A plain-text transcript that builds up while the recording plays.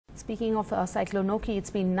Speaking of Cyclone Ockhi,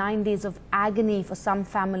 it's been 9 days of agony for some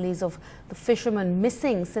families of the fishermen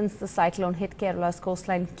missing since the cyclone hit Kerala's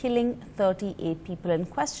coastline, killing 38 people. And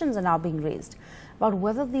questions are now being raised about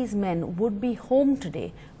whether these men would be home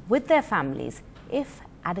today with their families if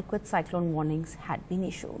adequate cyclone warnings had been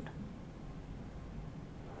issued.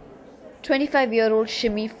 25-year-old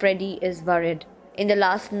Shimmi Freddy is worried. In the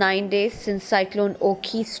last 9 days since Cyclone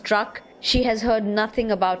Ockhi struck, she has heard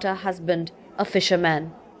nothing about her husband, a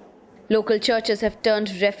fisherman. Local churches have turned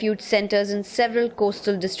refuge centers in several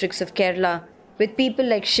coastal districts of Kerala, with people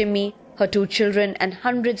like Shimmi, her 2 children and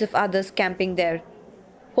hundreds of others camping there,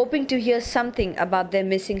 hoping to hear something about their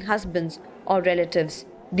missing husbands or relatives,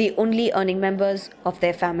 the only earning members of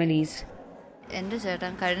their families. എൻ്റെ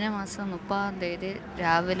ചേട്ടൻ കഴിഞ്ഞ മാസം 30-ാം തീയതി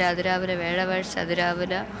അതിരാവിലെ വേഴാഴ്ച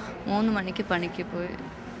അതിരാവിലെ 3 മണിക്ക് പണിക്ക് പോയി.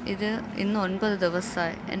 ഇത് ഇന്ന് 9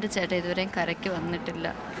 ദിവസമായി. എൻ്റെ ചേട്ടൻ ഇതുവരെയും കരയ്ക്ക് വന്നിട്ടില്ല.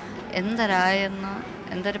 എന്തരായെന്നോ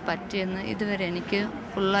എന്തൊരു പറ്റിയെന്ന് ഇതുവരെ എനിക്ക്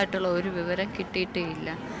ഫുള്ളായിട്ടുള്ള ഒരു വിവരം കിട്ടിയിട്ടേയില്ല.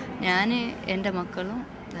 ഞാൻ എൻ്റെ മക്കളും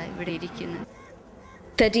ഇവിടെ ഇരിക്കുന്നു.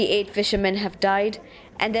 38 fishermen have died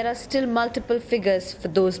and there are still multiple figures for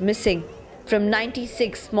those missing, from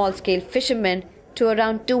 96 small-scale fishermen to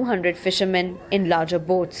around 200 fishermen in larger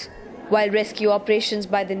boats. While rescue operations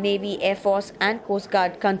by the Navy, Air Force and Coast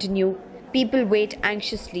Guard continue, people wait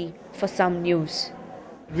anxiously for some news.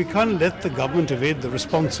 We can't let the government evade the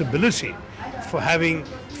responsibility for having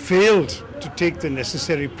failed to take the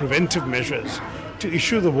necessary preventive measures to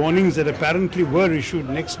issue the warnings that apparently were issued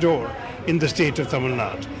next door in the state of Tamil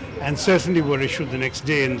Nadu and certainly were issued the next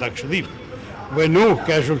day in Lakshadweep, where no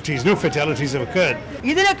casualties, no fatalities have occurred.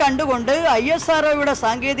 ഇതിനെ കണ്ടുകൊണ്ട് ISROയുടെ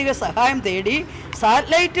സാങ്കേതിക സഹായം തേടി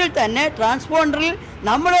സാറ്റലൈറ്റിൽ തന്നെ ട്രാൻസ്പോണ്ടറിൽ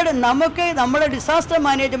നമ്മുടെ disaster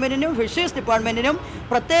മാനേജ്മെന്റിനും fisheries ഡിപ്പാർട്ട്മെന്റിനും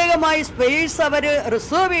പ്രത്യേകമായി space അവർ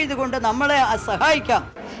reserve ചെയ്തുകൊണ്ട് നമ്മളെ സഹായിക്കാം.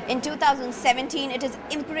 In 2017, it is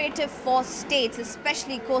imperative for states,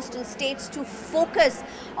 especially coastal states, to focus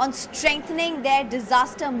on strengthening their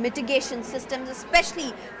disaster mitigation systems, especially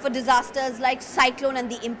for disasters like cyclone and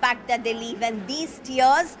the impact that they leave. And these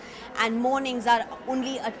tears and mournings are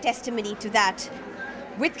only a testimony to that.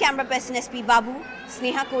 With camera person SP Babu,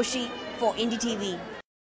 Sneha Koshi for NDTV.